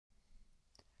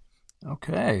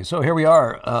Okay, so here we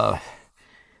are.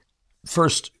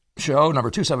 First show,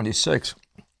 number 276.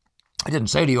 I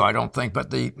didn't say to you, I don't think, but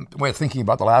the way of thinking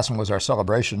about the last one was our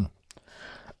celebration.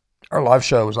 Our live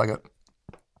show was like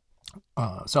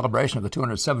a celebration of the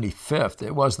 275th.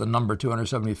 It was the number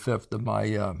 275th of my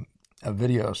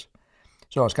videos.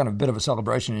 So it was kind of a bit of a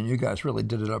celebration, and you guys really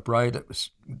did it up right.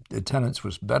 The attendance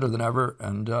was better than ever,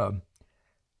 and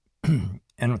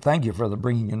and thank you for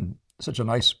bringing in such a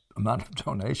nice amount of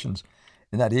donations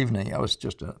in that evening. It was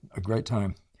just a great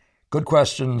time. Good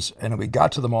questions, and we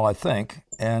got to them all, I think.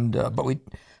 And but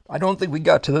I don't think we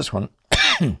got to this one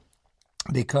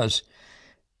because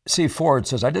C. Ford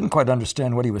says, I didn't quite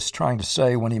understand what he was trying to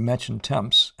say when he mentioned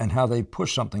temps and how they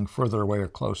push something further away or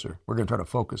closer. We're going to try to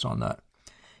focus on that.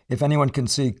 If anyone can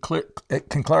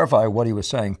clarify what he was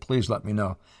saying, please let me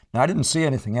know. Now, I didn't see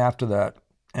anything after that,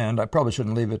 and I probably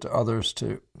shouldn't leave it to others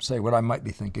to say what I might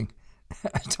be thinking.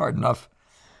 It's hard enough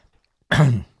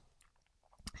for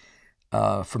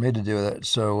me to do that.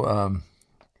 So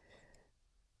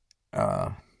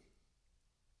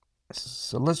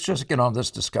let's just get on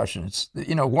this discussion. It's,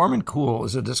 warm and cool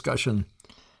is a discussion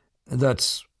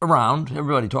that's around.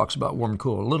 Everybody talks about warm and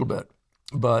cool a little bit,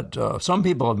 but some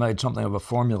people have made something of a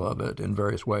formula of it in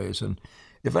various ways. And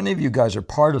if any of you guys are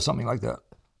part of something like that,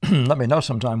 let me know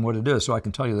sometime what it is so I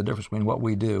can tell you the difference between what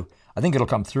we do. I think it'll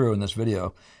come through in this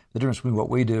video, the difference between what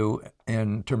we do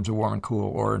in terms of warm and cool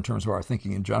or in terms of our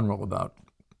thinking in general about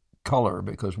color,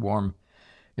 because warm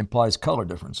implies color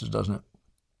differences, doesn't it?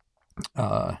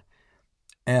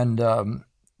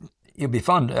 It'd be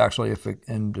fun, actually,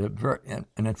 and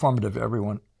informative to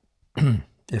everyone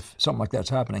if something like that's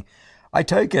happening. I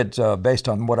take it, based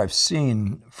on what I've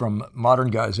seen from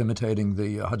modern guys imitating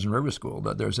the Hudson River School,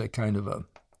 that there's a kind of a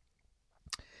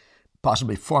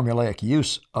possibly formulaic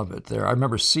use of it there. I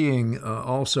remember seeing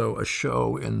also a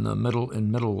show in middle,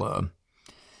 I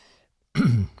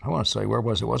want to say, where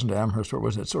was it? It wasn't Amherst, where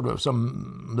was it? Sort of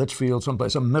some Litchfield,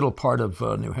 someplace, some middle part of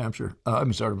New Hampshire,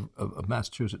 of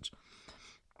Massachusetts,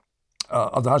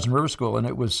 of the Hudson River School. And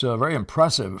it was very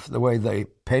impressive the way they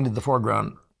painted the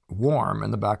foreground warm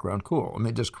and the background cool. I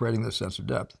mean, just creating this sense of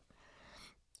depth.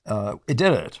 It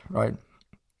did it, right?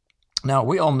 Now,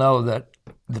 we all know that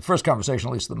the first conversation,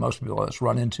 at least that most people has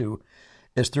run into,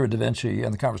 is through Da Vinci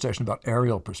and the conversation about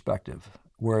aerial perspective,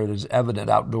 where it is evident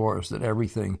outdoors that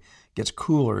everything gets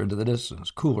cooler into the distance.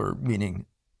 Cooler meaning,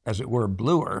 as it were,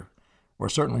 bluer, or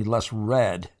certainly less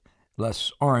red,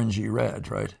 less orangey red,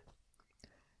 right?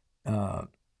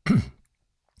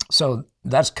 So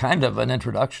that's kind of an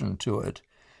introduction to it.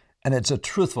 And it's a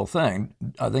truthful thing.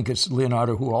 I think it's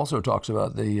Leonardo who also talks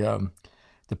about the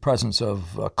presence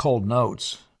of cold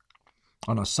notes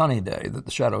on a sunny day, that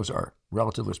the shadows are,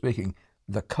 relatively speaking,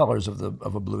 the colors of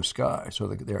a blue sky. So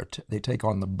they take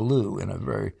on the blue in a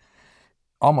very,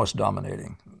 almost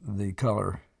dominating the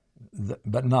color,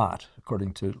 but not,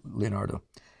 according to Leonardo,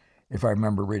 if I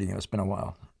remember reading it. It's been a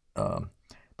while.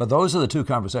 But those are the two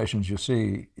conversations you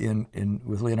see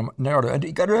with Leonardo. And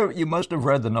you must have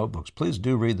read the notebooks. Please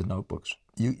do read the notebooks.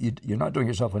 You're not doing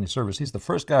yourself any service. He's the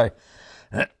first guy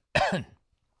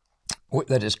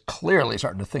that is clearly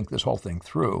starting to think this whole thing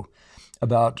through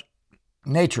about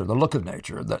nature, the look of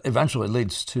nature, that eventually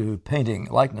leads to painting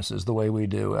likenesses the way we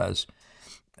do as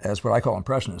what I call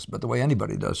impressionists, but the way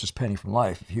anybody does, just painting from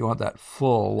life. If you want that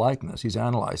full likeness, he's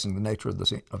analyzing the nature of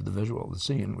the visual, of the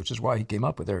scene, which is why he came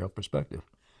up with aerial perspective.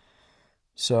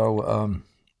 So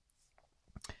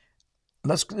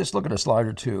let's just look at a slide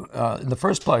or two. In the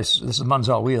first place, this is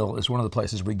Munzel Wheel, is one of the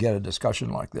places we get a discussion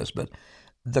like this, but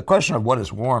the question of what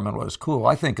is warm and what is cool,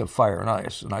 I think of fire and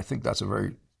ice, and I think that's a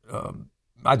very,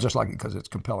 I just like it because it's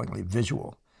compellingly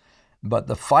visual. But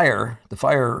the fire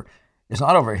is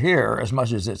not over here as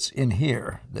much as it's in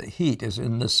here. The heat is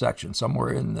in this section,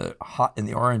 somewhere in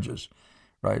the oranges,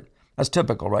 right? That's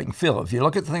typical, right? You can feel it. If you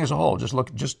look at the thing as a whole,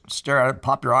 just stare at it,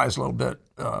 pop your eyes a little bit.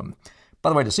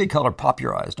 By the way, to see color, pop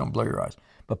your eyes, don't blur your eyes.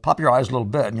 But pop your eyes a little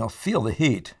bit, and you'll feel the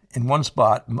heat in one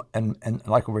spot, and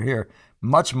like over here,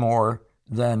 much more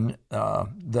than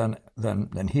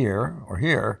here or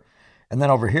here. And then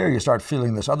over here, you start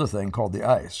feeling this other thing called the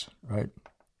ice, right?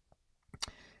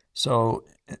 So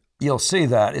you'll see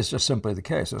that it's just simply the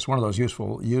case. It's one of those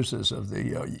useful uses of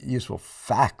the useful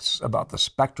facts about the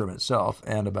spectrum itself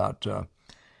and about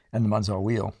and the Munzel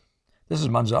wheel. This is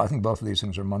Munzel. I think both of these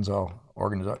things are Munzel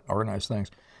organized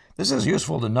things. This is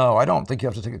useful to know. I don't think you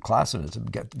have to take a class in it to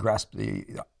grasp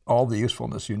all the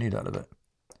usefulness you need out of it.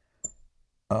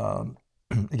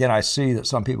 Again, I see that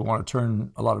some people want to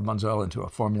turn a lot of Munzel into a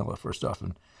formula for stuff,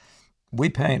 and we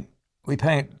paint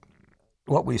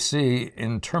what we see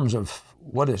in terms of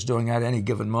what it's doing at any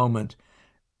given moment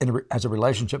as a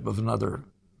relationship of another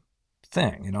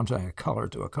thing. I'm saying a color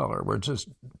to a color.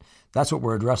 That's what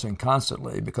we're addressing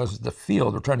constantly, because the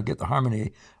field, we're trying to get the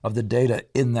harmony of the data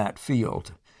in that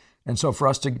field. And so for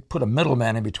us to put a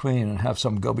middleman in between and have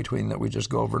some go-between that we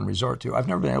just go over and resort to, I've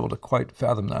never been able to quite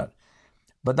fathom that.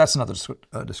 But that's another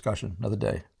discussion, another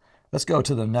day. Let's go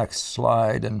to the next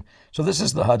slide. And so this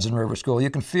is the Hudson River School. You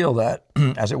can feel that,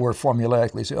 as it were,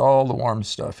 formulaically. See all the warm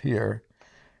stuff here.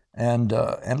 And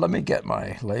let me get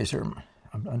my laser.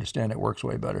 I understand it works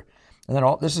way better. And then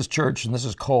this is Church, and this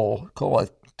is Cole. Cole, a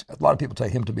lot of people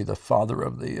take him to be the father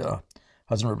of the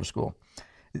Hudson River School.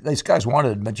 These guys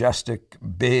wanted majestic,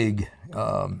 big.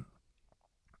 I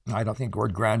don't think the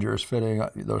word grandeur is fitting.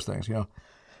 Those things,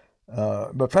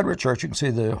 But Frederick Church, you can see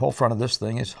the whole front of this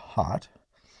thing is hot,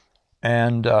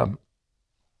 and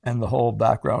the whole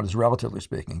background is, relatively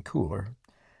speaking, cooler.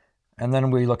 And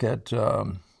then we look at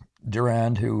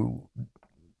Durand, who,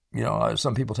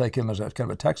 some people take him as a kind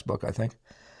of a textbook, I think.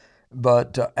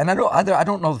 But and I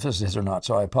don't know if this is his or not,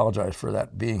 so I apologize for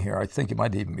that being here. I think it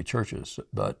might even be Church's,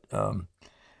 but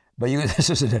this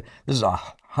is a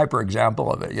hyper example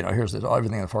of it. Here's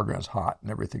everything in the foreground is hot and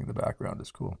everything in the background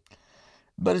is cool.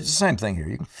 But it's the same thing here.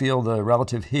 You can feel the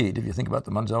relative heat if you think about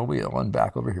the Munsell wheel, and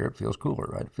back over here it feels cooler,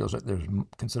 right? It feels like there's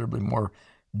considerably more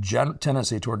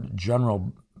tendency toward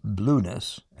general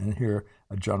blueness, and here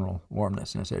a general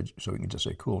warmness, and so we can just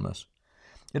say coolness.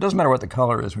 It doesn't matter what the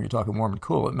color is when you're talking warm and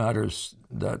cool. It matters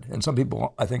that, and some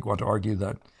people, I think, want to argue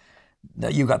that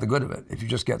you got the good of it if you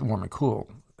just get warm and cool.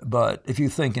 But if you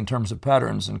think in terms of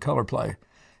patterns and color play,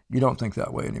 you don't think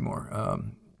that way anymore.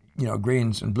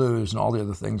 Greens and blues and all the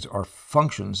other things are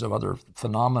functions of other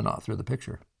phenomena through the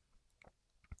picture.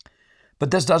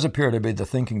 But this does appear to be the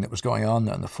thinking that was going on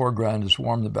then. The foreground is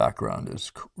warm, the background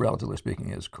is, relatively speaking,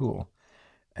 is cool.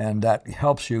 And that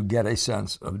helps you get a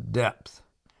sense of depth.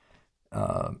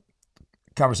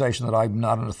 Conversation that I'm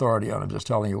not an authority on. I'm just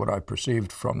telling you what I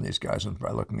perceived from these guys and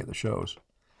by looking at the shows.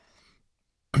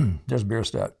 There's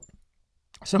Bierstadt.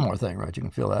 Similar thing, right? You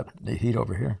can feel that, the heat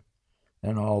over here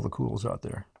and all the cools out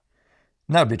there.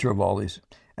 And that would be true of all these.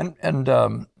 And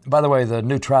by the way, the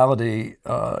neutrality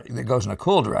that goes in a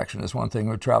cool direction is one thing.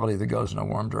 Neutrality that goes in a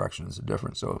warm direction is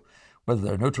different. So whether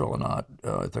they're neutral or not,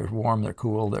 if they're warm, they're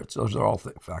cool, those are all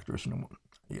factors,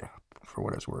 for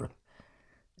what it's worth.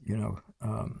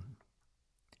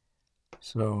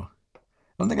 So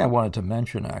one thing I wanted to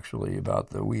mention actually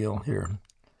about the wheel here,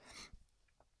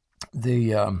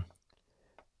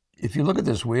 if you look at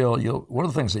this wheel, one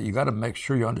of the things that you got to make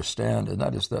sure you understand, and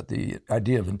that is that the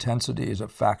idea of intensity is a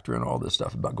factor in all this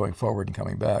stuff about going forward and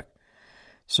coming back.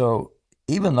 So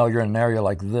even though you're in an area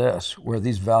like this, where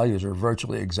these values are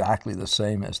virtually exactly the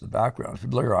same as the background, if you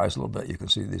blur your eyes a little bit, you can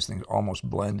see these things almost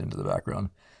blend into the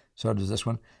background. So does this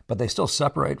one, but they still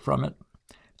separate from it.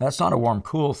 That's not a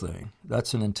warm-cool thing.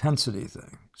 That's an intensity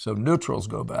thing. So neutrals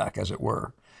go back, as it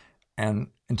were, and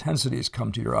intensities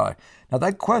come to your eye. Now,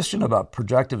 that question about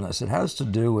projectiveness, it has to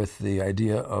do with the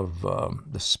idea of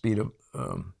the speed of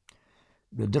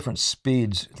the different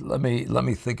speeds. Let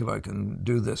me think if I can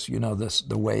do this.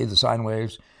 The waves, the sine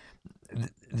waves,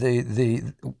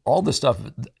 all the stuff,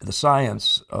 the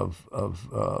science of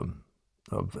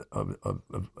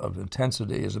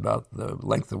intensity is about the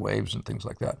length of waves and things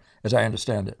like that, as I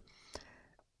understand it.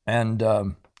 And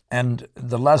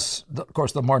the less, of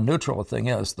course, the more neutral a thing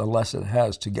is, the less it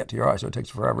has to get to your eye. So it takes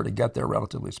forever to get there,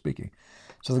 relatively speaking.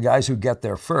 So the guys who get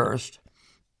there first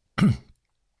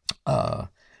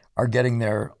are getting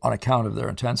there on account of their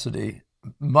intensity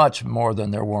much more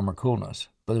than their warm or coolness.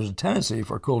 But there's a tendency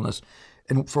for coolness,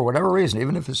 and for whatever reason,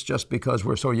 even if it's just because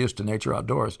we're so used to nature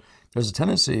outdoors, there's a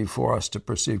tendency for us to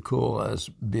perceive cool as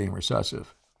being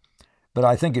recessive. But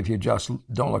I think if you just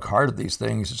don't look hard at these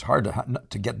things, it's hard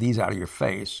to get these out of your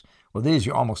face. Well, these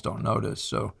you almost don't notice.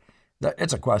 So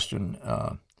it's a question.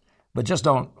 But just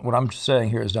don't, what I'm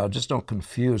saying here is now, just don't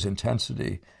confuse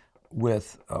intensity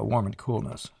with warm and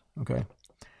coolness, okay?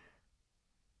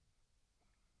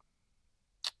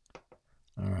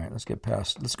 All right, let's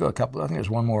go a couple. I think there's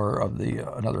one more of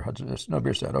another Hudson. No,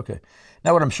 Bierstadt, okay.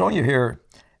 Now what I'm showing you here,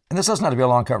 and this doesn't have to be a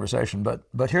long conversation, but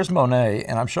here's Monet,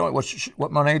 and I'm showing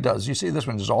what Monet does. You see this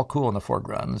one is all cool in the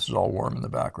foreground, and this is all warm in the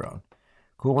background.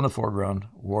 Cool in the foreground,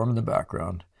 warm in the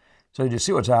background. So you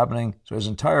see what's happening. So his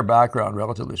entire background,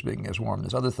 relatively speaking, is warm.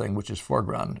 This other thing, which is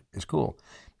foreground, is cool.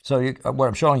 So what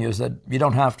I'm showing you is that you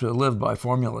don't have to live by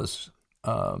formulas.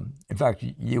 In fact,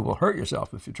 you will hurt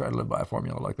yourself if you try to live by a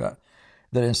formula like that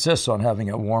insists on having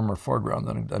a warmer foreground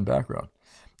than background.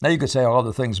 Now you could say all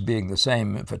the things being the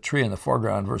same, if a tree in the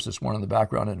foreground versus one in the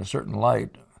background in a certain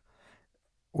light,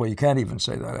 Well, you can't even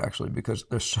say that actually because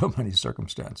there's so many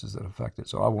circumstances that affect it.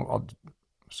 So I won't.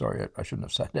 Sorry, I shouldn't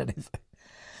have said anything.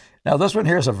 Now this one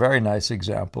here is a very nice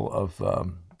example of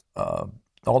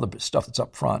all the stuff that's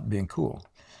up front being cool.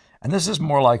 And this is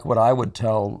more like what I would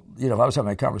tell, if I was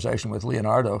having a conversation with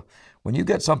Leonardo, when you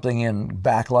get something in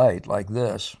backlight like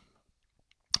this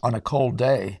on a cold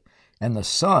day and the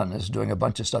sun is doing a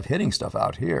bunch of stuff, hitting stuff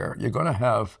out here, you're going to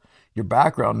have your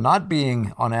background not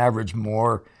being on average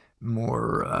more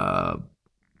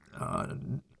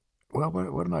well,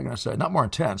 what am I going to say? Not more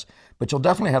intense, but you'll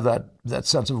definitely have that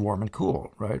sense of warm and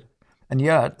cool, right? And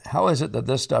yet, how is it that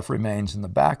this stuff remains in the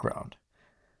background?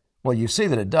 Well, you see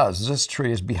that it does. This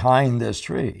tree is behind this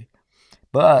tree.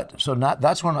 But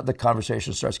that's when the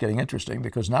conversation starts getting interesting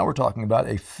because now we're talking about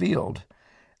a field.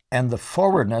 And the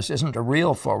forwardness isn't a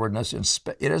real forwardness.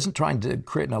 It isn't trying to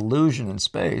create an illusion in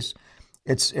space.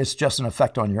 It's just an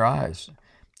effect on your eyes.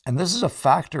 And this is a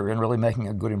factor in really making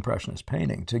a good impressionist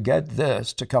painting, to get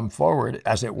this to come forward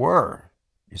as it were.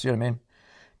 You see what I mean?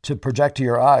 To project to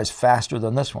your eyes faster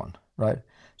than this one, right?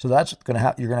 So that's you're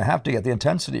going to have to get the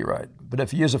intensity right. But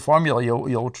if you use a formula,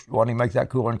 you'll want to make that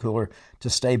cooler and cooler to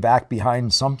stay back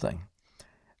behind something.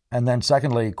 And then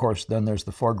secondly, of course, then there's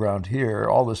the foreground here.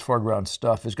 All this foreground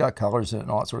stuff has got colors in it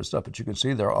and all that sort of stuff, but you can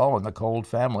see they're all in the cold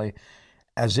family,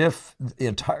 as if the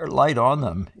entire light on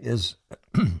them is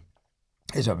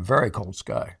a very cold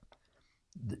sky.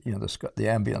 The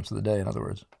ambience of the day, in other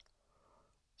words.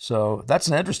 So that's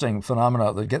an interesting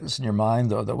phenomenon that get this in your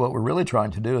mind, though, that what we're really trying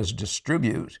to do is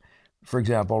distribute, for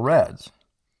example, reds.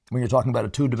 When you're talking about a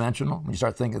two-dimensional, when you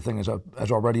start thinking of things as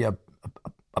already a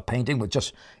painting with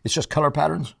it's just color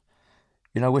patterns,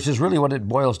 which is really what it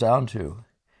boils down to.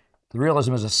 The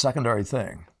realism is a secondary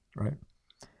thing, right?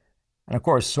 And of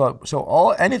course,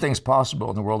 so anything's possible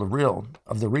in the world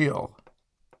of the real.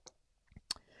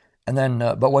 And then,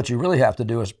 but what you really have to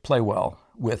do is play well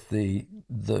with the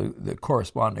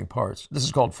corresponding parts. This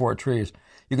is called four trees.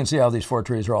 You can see how these four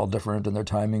trees are all different and their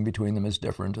timing between them is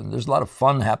different. And there's a lot of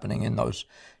fun happening in those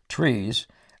trees.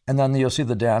 And then you'll see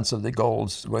the dance of the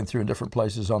golds going through in different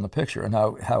places on the picture and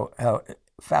how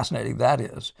fascinating that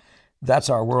is. That's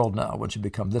our world now once you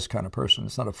become this kind of person.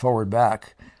 It's not a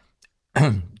forward-back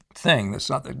thing. It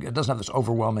doesn't have this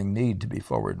overwhelming need to be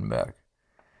forward and back,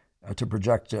 to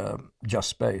project just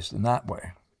space in that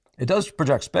way. It does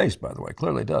project space, by the way.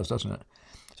 Clearly it does, doesn't it?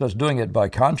 So it's doing it by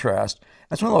contrast.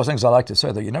 That's one of those things I like to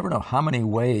say, though. You never know how many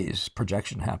ways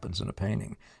projection happens in a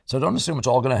painting. So don't assume it's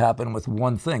all going to happen with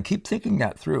one thing. Keep thinking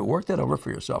that through. Work that over for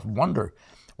yourself. Wonder,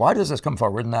 why does this come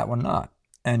forward and that one not?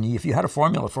 And if you had a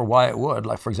formula for why it would,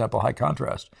 like, for example, high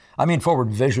contrast. I mean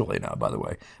forward visually now, by the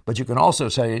way. But you can also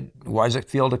say, why does it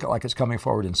feel like it's coming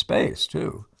forward in space,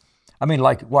 too? I mean,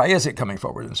 like, why is it coming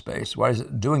forward in space? Why is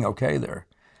it doing okay there?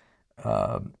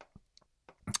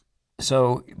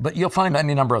 But you'll find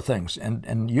any number of things,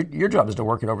 and your job is to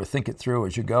work it over, think it through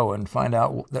as you go, and find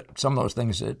out that some of those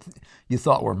things that you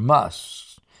thought were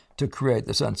musts to create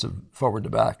the sense of forward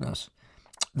to backness,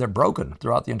 they're broken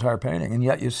throughout the entire painting, and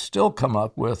yet you still come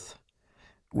up with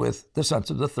the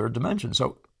sense of the third dimension.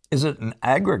 So is it an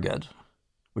aggregate,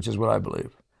 which is what I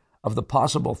believe, of the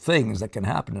possible things that can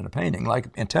happen in a painting, like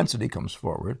intensity comes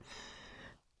forward,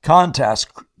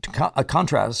 contrast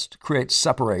creates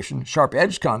separation.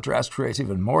 Sharp-edged contrast creates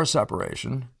even more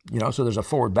separation. So there's a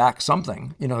forward-back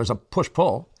something. There's a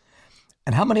push-pull.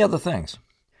 And how many other things?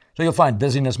 So you'll find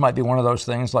busyness might be one of those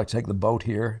things, like take the boat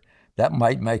here. That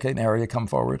might make an area come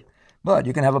forward. But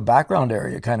you can have a background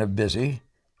area kind of busy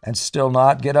and still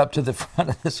not get up to the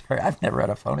front of this area. I've never had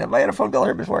a phone. Have I had a phone call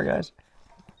here before, guys?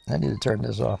 I need to turn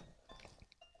this off.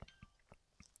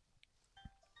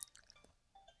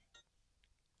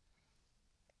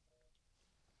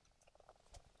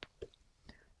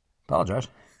 Apologize.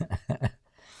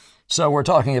 So we're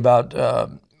talking about,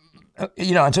 and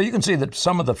so you can see that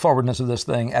some of the forwardness of this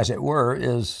thing, as it were,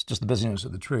 is just the busyness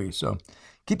of the tree. So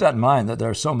keep that in mind, that there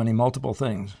are so many multiple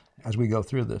things as we go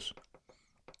through this.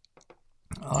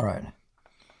 All right.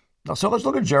 So let's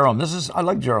look at Jerome. I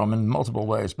like Jerome in multiple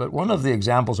ways, but one of the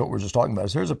examples of what we're just talking about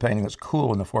is here's a painting that's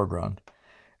cool in the foreground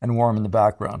and warm in the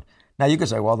background. Now you could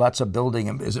say, well, that's a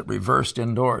building. Is it reversed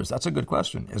indoors? That's a good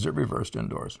question. Is it reversed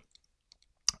indoors?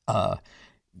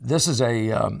 This is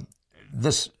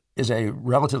a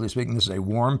relatively speaking, this is a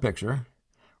warm picture.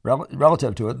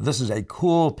 Relative to it, this is a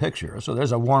cool picture. So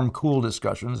there's a warm, cool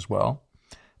discussion as well.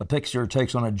 A picture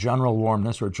takes on a general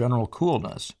warmness or general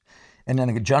coolness. And in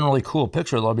a generally cool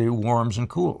picture, there'll be warms and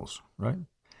cools, right?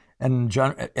 And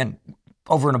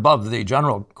over and above the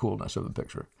general coolness of the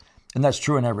picture. And that's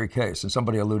true in every case. And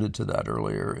somebody alluded to that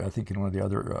earlier, I think in one of the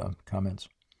other comments.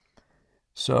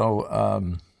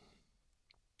 So,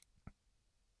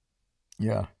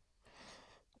 Yeah.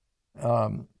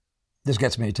 This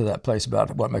gets me to that place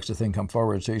about what makes the thing come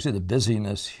forward. So you see the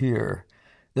busyness here,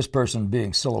 this person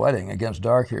being silhouetting against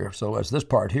dark here. So as this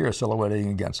part here is silhouetting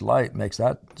against light, makes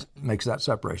that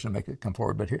separation, make it come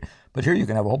forward. But here you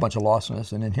can have a whole bunch of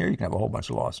lostness, and in here you can have a whole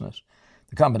bunch of lostness.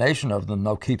 The combination of them,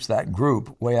 though, keeps that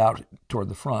group way out toward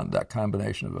the front, that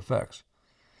combination of effects.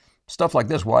 Stuff like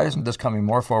this, why isn't this coming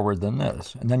more forward than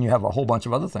this? And then you have a whole bunch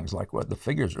of other things, like what the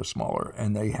figures are smaller,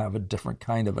 and they have a different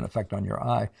kind of an effect on your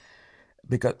eye.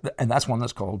 And that's one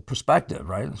that's called perspective,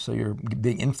 right? So you're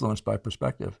being influenced by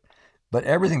perspective. But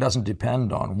everything doesn't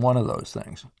depend on one of those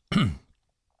things.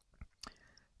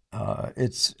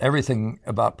 It's everything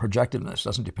about projectiveness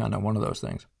doesn't depend on one of those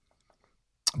things,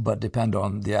 but depend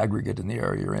on the aggregate in the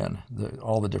area you're in,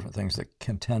 all the different things that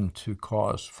can tend to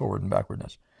cause forward and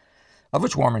backwardness, of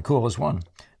which warm and cool is one.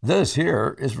 This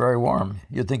here is very warm.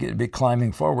 You'd think it'd be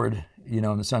climbing forward,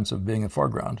 in the sense of being in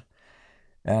foreground,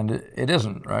 and it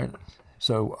isn't, right?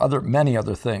 So many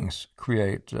other things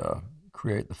create the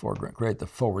foreground, create the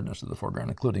forwardness of the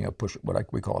foreground, including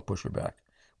we call a pusher back,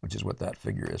 which is what that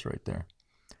figure is right there.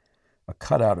 A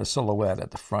cutout, a silhouette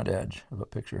at the front edge of a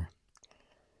picture.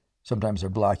 Sometimes they're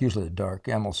black, usually they're dark.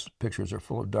 Ammel's pictures are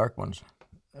full of dark ones.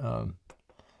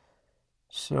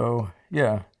 So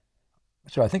I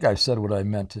think I've said what I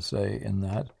meant to say in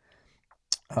that.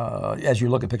 As you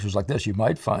look at pictures like this, you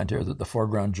might find here that the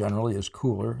foreground generally is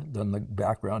cooler than the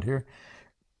background here.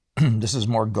 This is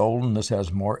more golden. This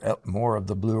has more of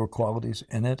the bluer qualities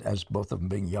in it, as both of them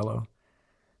being yellow.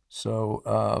 So,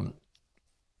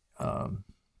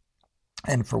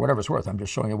 and for whatever it's worth, I'm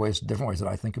just showing you different ways that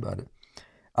I think about it.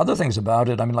 Other things about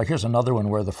it, like here's another one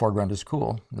where the foreground is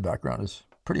cool. The background is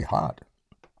pretty hot.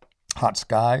 Hot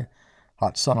sky,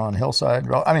 hot sun on hillside.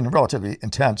 Relatively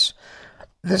intense.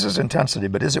 This is intensity,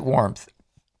 but is it warmth?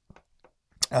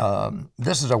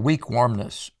 This is a weak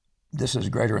warmness. This is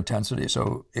greater intensity,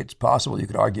 so it's possible you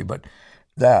could argue, but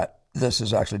this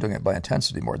is actually doing it by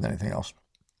intensity more than anything else.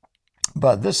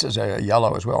 But this is a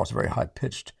yellow as well. It's a very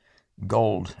high-pitched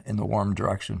gold in the warm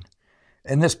direction.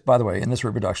 And this, by the way, in this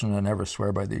reproduction, I never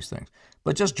swear by these things.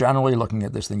 But just generally looking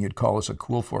at this thing, you'd call this a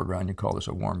cool foreground. You'd call this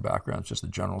a warm background. It's just the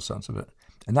general sense of it.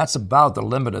 And that's about the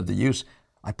limit of the use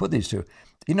I put these two.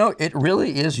 It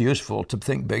really is useful to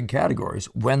think big categories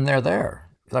when they're there.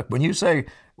 Like when you say,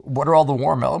 what are all the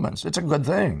warm elements? It's a good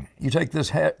thing. You take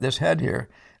this head here,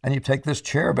 and you take this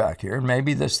chair back here, and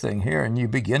maybe this thing here, and you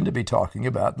begin to be talking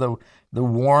about the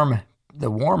warm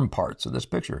parts of this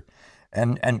picture.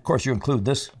 And of course, you include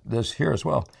this here as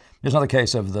well. There's another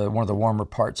case of one of the warmer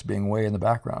parts being way in the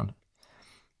background.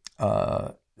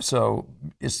 So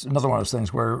it's another one of those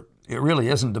things where it really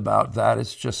isn't about that.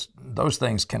 It's just those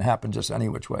things can happen just any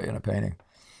which way in a painting.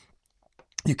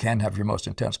 You can have your most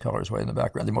intense colors way in the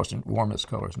background, the most warmest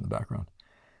colors in the background,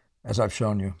 as I've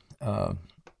shown you.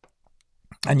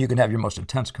 And you can have your most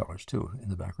intense colors, too, in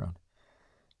the background.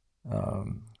 I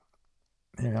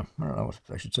don't know if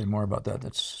I should say more about that.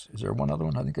 Is there one other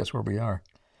one? I think that's where we are.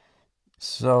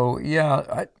 So, again,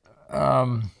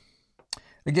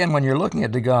 when you're looking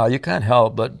at Degas, you can't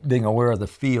help but being aware of the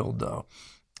field, though.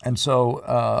 And so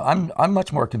I'm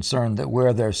much more concerned that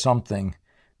where there's something,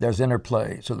 there's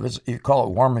interplay. So you call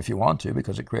it warm if you want to,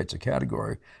 because it creates a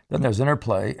category. Then there's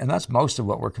interplay, and that's most of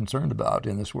what we're concerned about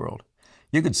in this world.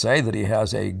 You could say that he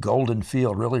has a golden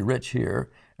field, really rich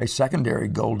here, a secondary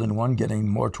golden one getting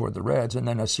more toward the reds, and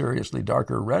then a seriously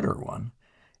darker redder one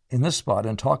in this spot,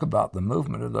 and talk about the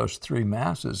movement of those three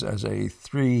masses as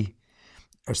three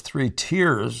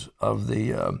tiers of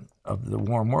the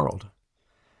warm world.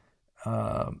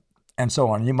 And so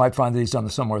on. You might find that he's done a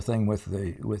similar thing with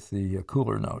the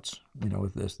cooler notes,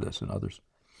 with this, and others.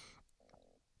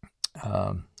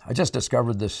 I just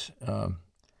discovered this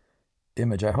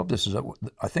image. I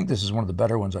think this is one of the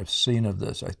better ones I've seen of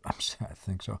this. I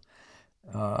think so.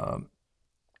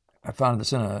 I found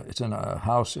it's in a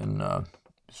house in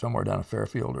somewhere down in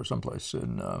Fairfield or someplace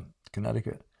in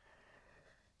Connecticut.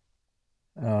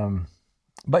 But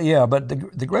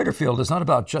the greater field is not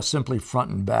about just simply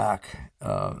front and back,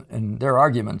 and there are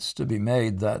arguments to be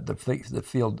made that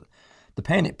the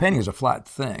painting is a flat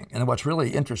thing, and what's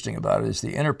really interesting about it is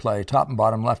the interplay, top and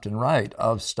bottom, left and right,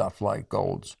 of stuff like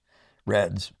golds,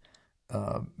 reds,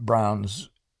 browns,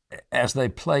 as they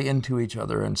play into each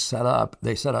other and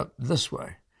they set up this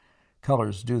way.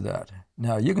 Colors do that.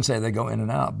 Now you can say they go in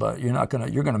and out, but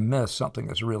you're gonna miss something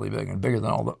that's really big and bigger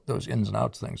than all those ins and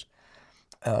outs things.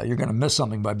 You're going to miss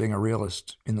something by being a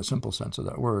realist in the simple sense of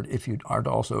that word if you aren't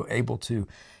also able to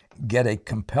get a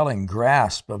compelling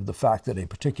grasp of the fact that a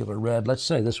particular red, let's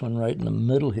say this one right in the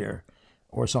middle here,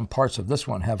 or some parts of this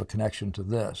one have a connection to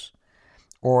this,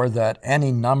 or that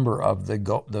any number of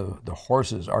the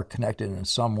horses are connected in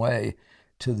some way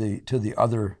to the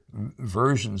other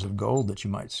versions of gold that you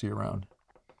might see around.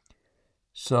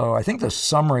 So I think the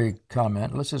summary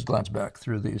comment, let's just glance back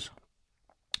through these.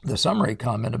 The summary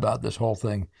comment about this whole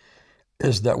thing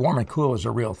is that warm and cool is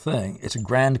a real thing. It's a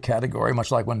grand category,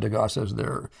 much like when Degas says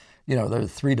there are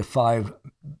 3 to 5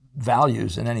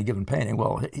 values in any given painting.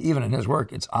 Well, even in his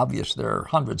work, it's obvious there are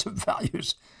hundreds of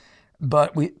values.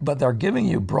 But they're giving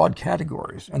you broad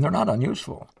categories, and they're not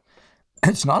unuseful.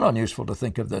 It's not unuseful to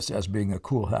think of this as being a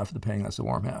cool half of the painting, that's the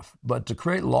warm half. But to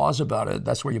create laws about it,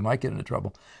 that's where you might get into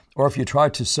trouble. Or if you try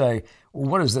to say, well,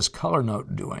 what is this color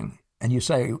note doing? And you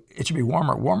say, it should be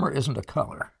warmer. Warmer isn't a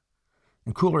color,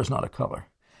 and cooler is not a color.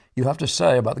 You have to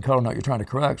say about the color note you're trying to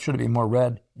correct, should it be more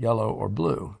red, yellow, or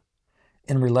blue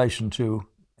in relation to,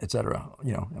 et cetera,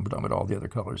 and we're talking about all the other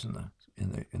colors in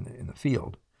the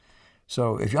field.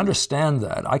 So if you understand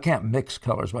that, I can't mix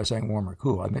colors by saying warm or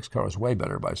cool. I mix colors way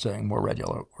better by saying more red,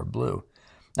 yellow, or blue.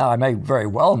 Now, I may very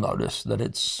well notice that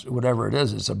it's, whatever it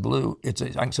is, it's a blue. I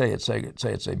can say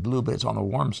it's a blue, but it's on the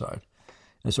warm side.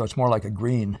 And so it's more like a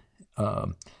green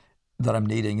that I'm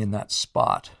needing in that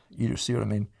spot. You see what I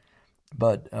mean?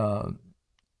 But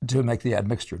to make the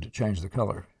admixture, to change the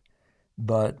color.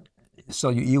 But so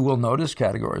you will notice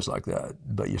categories like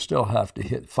that, but you still have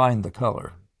to find the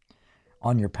color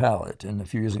on your palette. And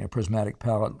if you're using a prismatic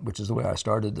palette, which is the way I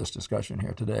started this discussion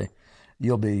here today,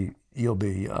 you'll be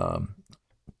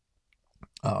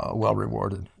well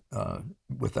rewarded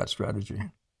with that strategy.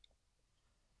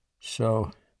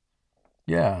 So,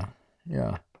 yeah.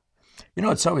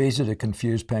 It's so easy to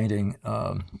confuse painting,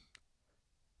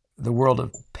 the world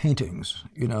of paintings,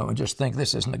 and just think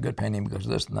this isn't a good painting because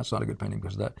of this, and that's not a good painting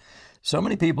because of that. So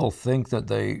many people think that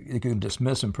you can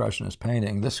dismiss Impressionist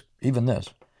painting, even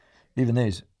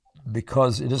these,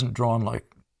 because it isn't drawn like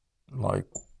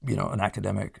an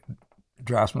academic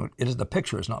draftsman. The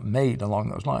picture is not made along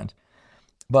those lines.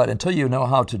 But until you know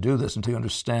how to do this, until you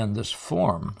understand this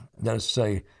form, that is to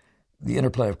say, the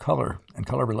interplay of color and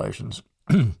color relations,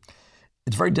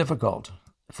 it's very difficult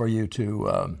for you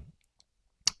to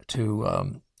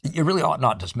you really ought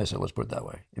not dismiss it, let's put it that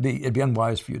way. It'd be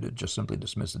unwise for you to just simply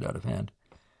dismiss it out of hand.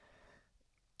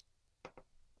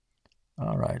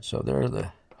 All right, so there are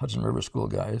the Hudson River School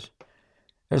guys.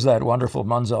 There's that wonderful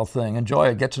Munzel thing. Enjoy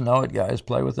it, get to know it, guys.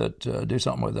 Play with it, do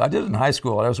something with it. I did it in high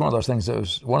school. It was one of those things that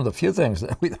was one of the few things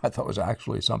that I thought was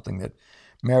actually something that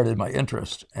merited my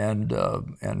interest. And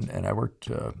I worked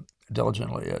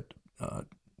diligently at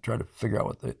trying to figure out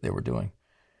what they were doing.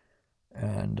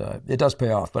 And it does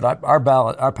pay off. But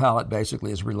our palette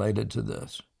basically is related to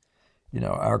this.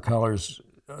 Our colors,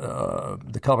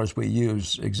 the colors we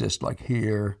use exist like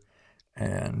here,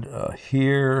 and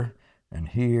here, and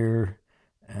here,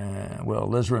 and well,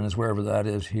 alizarin is wherever that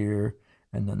is here,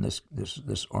 and then this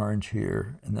orange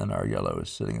here, and then our yellow is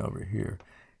sitting over here.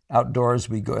 Outdoors,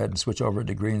 we go ahead and switch over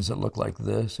to greens that look like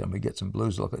this, and we get some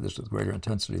blues that look like this with greater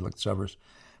intensity, like the Severs.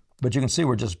 But you can see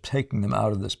we're just taking them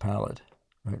out of this palette,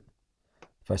 right?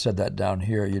 If I said that down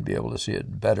here, you'd be able to see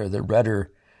it better. The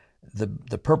redder,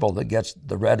 the purple that gets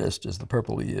the reddest is the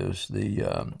purple we use.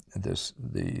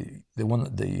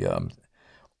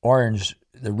 Orange,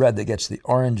 the red that gets the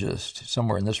orangest,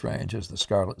 somewhere in this range, is the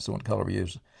scarlet. It's the one color we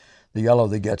use. The yellow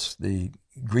that gets the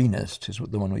greenest is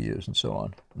the one we use, and so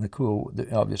on. And the cool,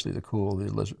 obviously the cool,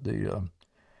 the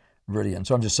viridian.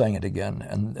 So I'm just saying it again.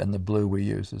 And the blue we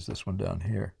use is this one down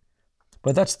here.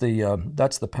 But that's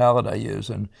the palette I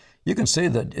use, and you can see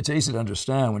that it's easy to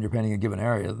understand when you're painting a given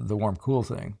area, the warm-cool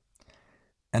thing.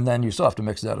 And then you still have to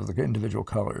mix it out of the individual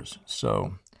colors.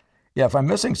 So, yeah, if I'm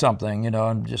missing something,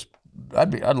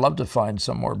 I'd love to find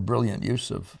some more brilliant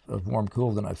use of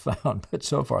warm-cool than I found. But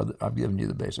so far, I've given you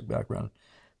the basic background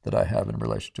that I have in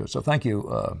relation to it. So thank you,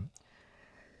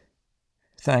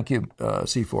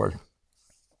 C. Ford.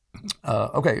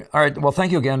 Okay, all right. Well,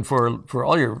 thank you again for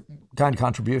all your kind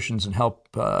contributions and help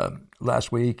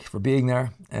last week, for being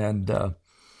there. And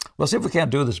we'll see if we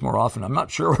can't do this more often. I'm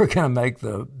not sure we're going to make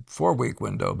the 4-week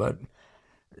window, but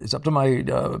it's up to my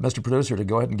Mr. Producer to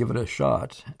go ahead and give it a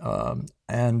shot.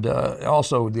 And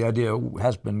also, the idea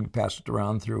has been passed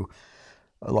around to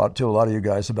a lot of you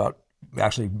guys about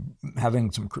actually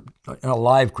having some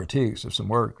live critiques of some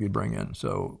work we bring in.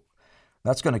 So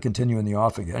that's going to continue in the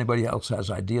offing. If anybody else has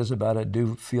ideas about it,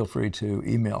 do feel free to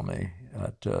email me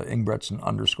at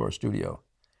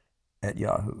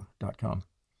ingbretson_studio@yahoo.com.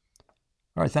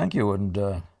 All right, thank you,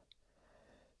 and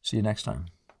see you next time.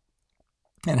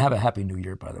 And have a happy new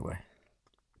year, by the way.